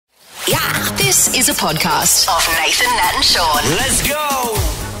Yeah. This is a podcast of Nathan, Nat and Sean. Let's go.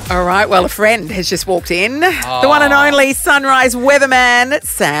 All right, well, a friend has just walked in. The one and only Sunrise weatherman,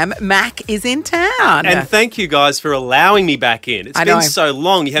 Sam Mack, is in town. And thank you guys for allowing me back in. It's been so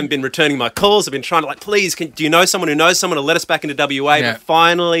long. You haven't been returning my calls. I've been trying to, please, do you know someone who knows someone to let us back into WA? Yeah. But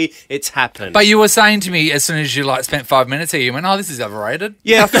finally, it's happened. But you were saying to me as soon as you spent 5 minutes here, you went, "Oh, this is overrated."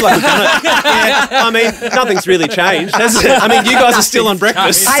 Yeah, I feel like we've done it. Yeah, I mean, nothing's really changed, has it? I mean, you guys are still on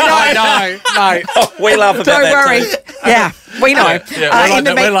breakfast. I know. We laugh about Don't that worry. too. Yeah, we know.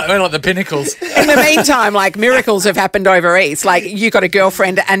 We're like the pinnacles. In the meantime, miracles have happened over east. You got a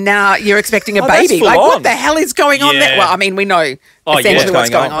girlfriend and now you're expecting a that's baby. full What on. the hell is going on there? Yeah. Well, I mean, we know essentially what's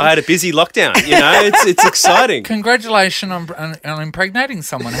going on. I had a busy lockdown. It's exciting. Congratulations on impregnating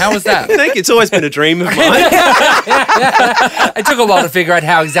someone. How was that? Thank you. It's always been a dream of mine. It took a while to figure out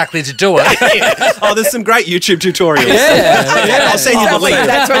how exactly to do it. Oh, there's some great YouTube tututorials. Yeah. I'll send you the link.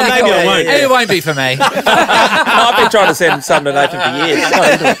 That's what Maybe I won't. It won't be for me. I've been trying to send some to Nathan for years.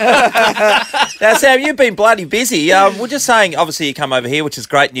 Now, Sam, you've been bloody busy. We're just saying, obviously, you come over here, which is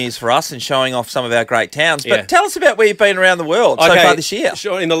great news for us and showing off some of our great towns. But Yeah. tell us about where you've been around the world so far this year.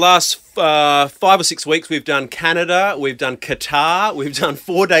 Sure. In the last 5 or 6 weeks, we've done Canada, we've done Qatar, we've done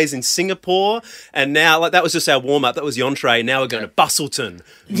 4 days in Singapore, and now that was just our warm up. That was the entree. Now we're going to Bustleton.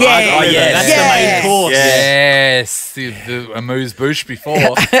 Yeah. Margaret River. yes. That's Yes. the main course. Yes, the amuse bouche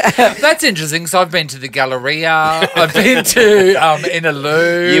before. That's interesting. So I've been to the Galleria. I've been to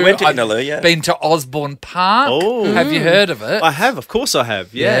Inaloo. You went to I've Inaloo, yeah. Been to Osborne Park. Oh. Have you heard of it? I have, of course I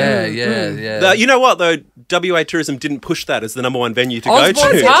have. Yeah. Yeah. You know what though? WA Tourism didn't push that as the number one venue to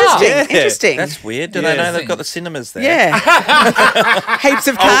Osborne go to. Park. Interesting. That's weird. Do they Yeah. know they've got the cinemas there? Yeah. Heaps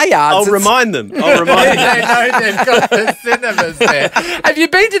of car yards. I'll remind them. I'll remind them. They know they've got the cinemas there. Have you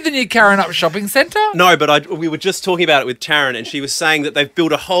been to the new Karrinyup shopping centre? No, but we were just talking about it with Taryn, and she was saying that they've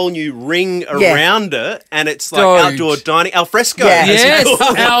built a whole new ring around it, and it's like Dude. outdoor dining, al fresco. Yeah. as you Yes,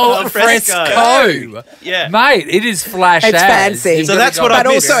 call it. al fresco. Yeah. Mate, it is flash It's as. fancy. You've So gotta that's go what back.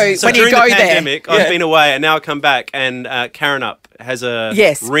 I've missed. also, So when you during go the there- pandemic, I've been away, and now I come back, and Karrinyup has a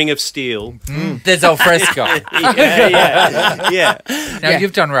ring of steel. There's al fresco. Yeah. Now,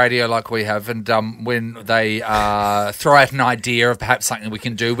 you've done radio like we have, and when they throw out an idea of perhaps something we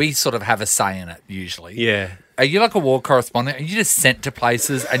can do, we sort of have a say in it, usually. Yeah. Are you like a war correspondent? Are you just sent to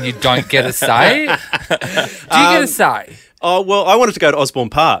places and you don't get a say? Do you get a say? Oh, well, I wanted to go to Osborne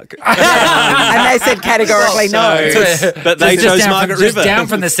Park. And they said categorically no. But they Just chose down Margaret from, River. Just down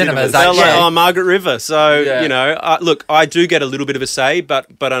from the cinemas. They're like, actually. Margaret River. So, Yeah. look, I do get a little bit of a say, but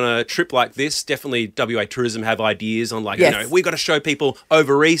on a trip like this, definitely WA Tourism have ideas on Yes. we've got to show people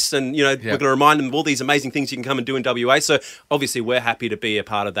over east and, we're going to remind them of all these amazing things you can come and do in WA. So, obviously, we're happy to be a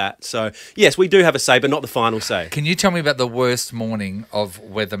part of that. So, yes, we do have a say, but not the final say. Can you tell me about the worst morning of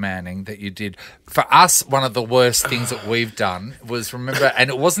weathermanning that you did? For us, one of the worst things that we've done was, remember, and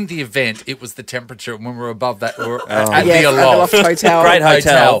it wasn't the event, it was the temperature. When we were above that, we were at Yes, the at the Aloft. Loft Hotel. Great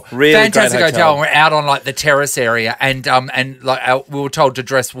hotel. Really fantastic great hotel. And we're out on the terrace area, and we were told to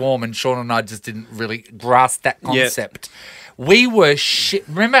dress warm, and Sean and I just didn't really grasp that concept. We were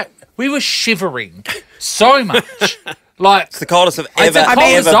remember, we were shivering so much. It's the coldest I've It's the ever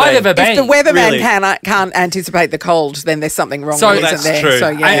coldest I've ever been. If the weatherman Really? can't anticipate the cold, then there's something wrong, So isn't that's there? true. So,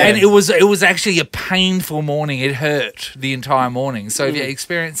 yeah. And it was actually a painful morning. It hurt the entire morning. So have you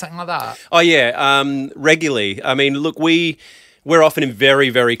experienced something like that? Oh, yeah, regularly. I mean, look, we're often in very,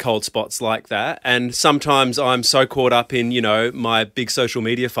 very cold spots like that. And sometimes I'm so caught up in, my big social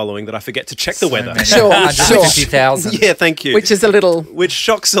media following that I forget to check the weather. Sure. 150,000. Yeah, thank you. Which is a little... Which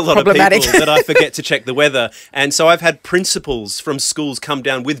shocks a lot problematic. of people that I forget to check the weather. And so I've had principals from schools come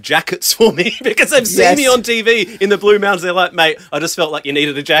down with jackets for me because they've seen Yes. me on TV in the Blue Mountains. They're like, mate, I just felt like you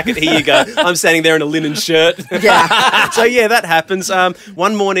needed a jacket. Here you go. I'm standing there in a linen shirt. Yeah. So, yeah, that happens.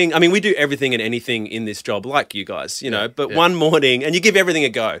 One morning, I mean, we do everything and anything in this job, like you guys, but one morning, and you give everything a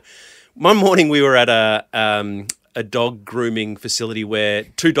go. One morning we were at a dog grooming facility where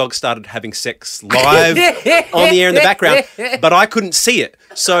 2 dogs started having sex live on the air in the background, but I couldn't see it.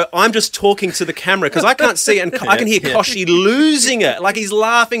 So I'm just talking to the camera because I can't see it, and I can hear Koshi losing it. Like he's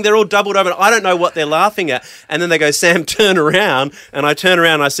laughing. They're all doubled over. And I don't know what they're laughing at. And then they go, Sam, turn around. And I turn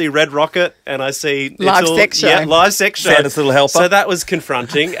around and I see Red Rocket and I see... Live sex show. Yeah, live sex show. Santa's little helper. So that was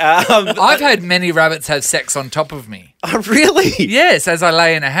confronting. I've had many rabbits have sex on top of me. Oh, really? Yes, as I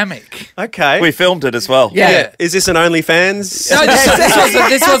lay in a hammock. Okay. We filmed it as well. Yeah. Is this an OnlyFans? No,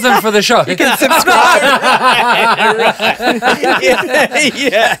 this wasn't for the show. Subscribe.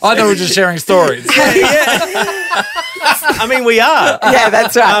 yeah. I thought we were just sharing stories. I mean, we are. Yeah,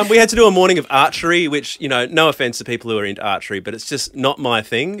 that's right. We had to do a morning of archery, which, no offense to people who are into archery, but it's just not my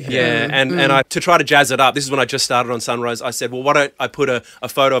thing. Yeah. And I, to try to jazz it up, this is when I just started on Sunrise, I said, well, why don't I put a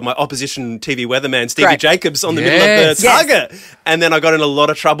photo of my opposition TV weatherman, Stevie Great. Jacobs, on the middle of the target? And then I got in a lot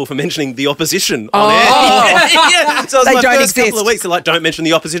of trouble for mentioning the opposition on air. Yeah. So it was They my don't first couple exist. of weeks, they're like, don't mention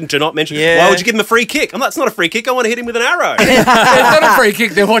the opposition, do not mention. Yeah. Why would you give him a free kick? I'm like, it's not a free kick, I want to hit him with an arrow. It's not a free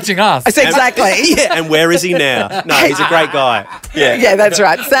kick. They're watching us. That's exactly. Yeah, and where is he now? No, he's a great guy. Yeah, that's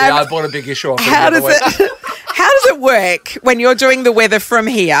right. Sam, Yeah, I bought a big issue off. how does it work when you're doing the weather from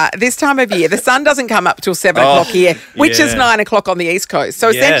here this time of year? The sun doesn't come up till 7 o'clock here, which is yeah. 9 o'clock on the East Coast. So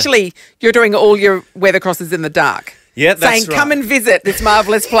Yeah. essentially, you're doing all your weather crosses in the dark. Yeah, that's saying, right. come and visit this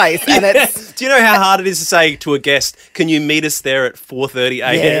marvellous place. And it's Do you know how hard it is to say to a guest, can you meet us there at 4:30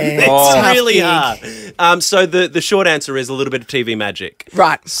 a.m.? Yeah, It's tough really gig. hard. So the short answer is a little bit of TV magic.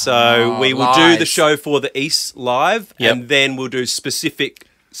 right. So we will do live. the show for the East live, Yep. and then we'll do specific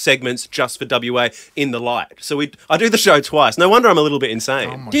segments just for WA in the light. So I do the show twice. No wonder I'm a little bit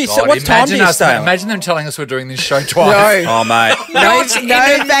insane. Do you, so what time do you stay on? Imagine them telling us we're doing this show twice. No. Oh, mate. No, In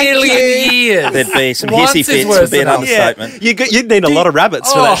a thank million you. years. There'd be some Once hissy is fits worse would be an than us. understatement. You'd need a lot of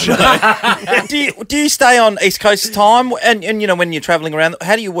rabbits for that show. Do you stay on East Coast time? And when you're travelling around,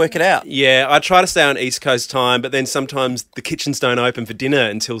 how do you work it out? Yeah, I try to stay on East Coast time, but then sometimes the kitchens don't open for dinner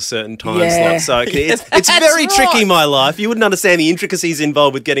until certain time Yeah. slots. So it's very tricky, my life. You wouldn't understand the intricacies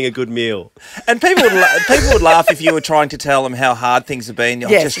involved with getting a good meal. And people would laugh if you were trying to tell them how hard things have been. I've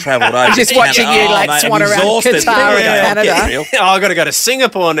Yes. just travelled over. Just to watching Canada. you, like, mate, swan I'm around exhausted. Qatar and Get Canada. real. Oh, I got to go to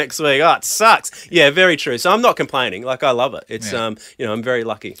Singapore next week. Oh, it sucks. Yeah, very true. So I'm not complaining. Like, I love it. It's I'm very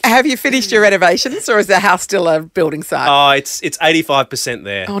lucky. Have you finished your renovations, or is the house still a building site? Oh, it's 85%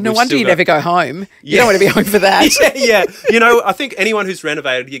 there. Oh, no We've wonder still you got- never go home. You Yeah. don't want to be home for that. yeah. I think anyone who's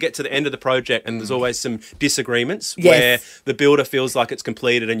renovated, you get to the end of the project and there's always some disagreements Yes. where the builder feels like it's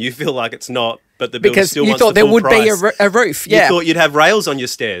completed and you feel like it's not, but the builder Because still you wants thought the there full would be price. a roof. You Yeah. thought you'd have rails on your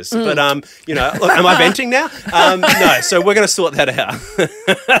stairs, but look, am I venting now? No, so we're going to sort that out. Do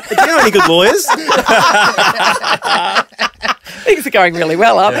you know any good lawyers? Things are going really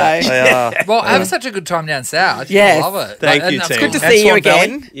well, aren't they? They are. Well, have such a good time down south. Yes. I love it. Thank And you, it's team. Good to And see you Swan Valley.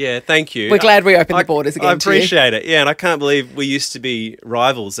 again. Yeah, thank you. We're glad we opened the borders again I to you. appreciate it. Yeah, and I can't believe we used to be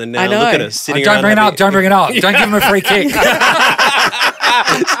rivals, and now I know. look at us Oh, sitting don't around. bring it up. having- Don't bring it up. Don't give him a free kick.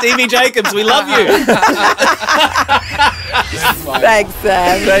 Stevie Jacobs, we love you. Thanks,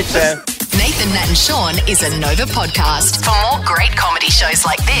 Sam. Thanks, Sam. Nathan, Nat and Sean is a Nova podcast. For more great comedy shows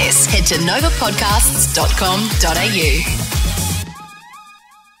like this, head to novapodcasts.com.au.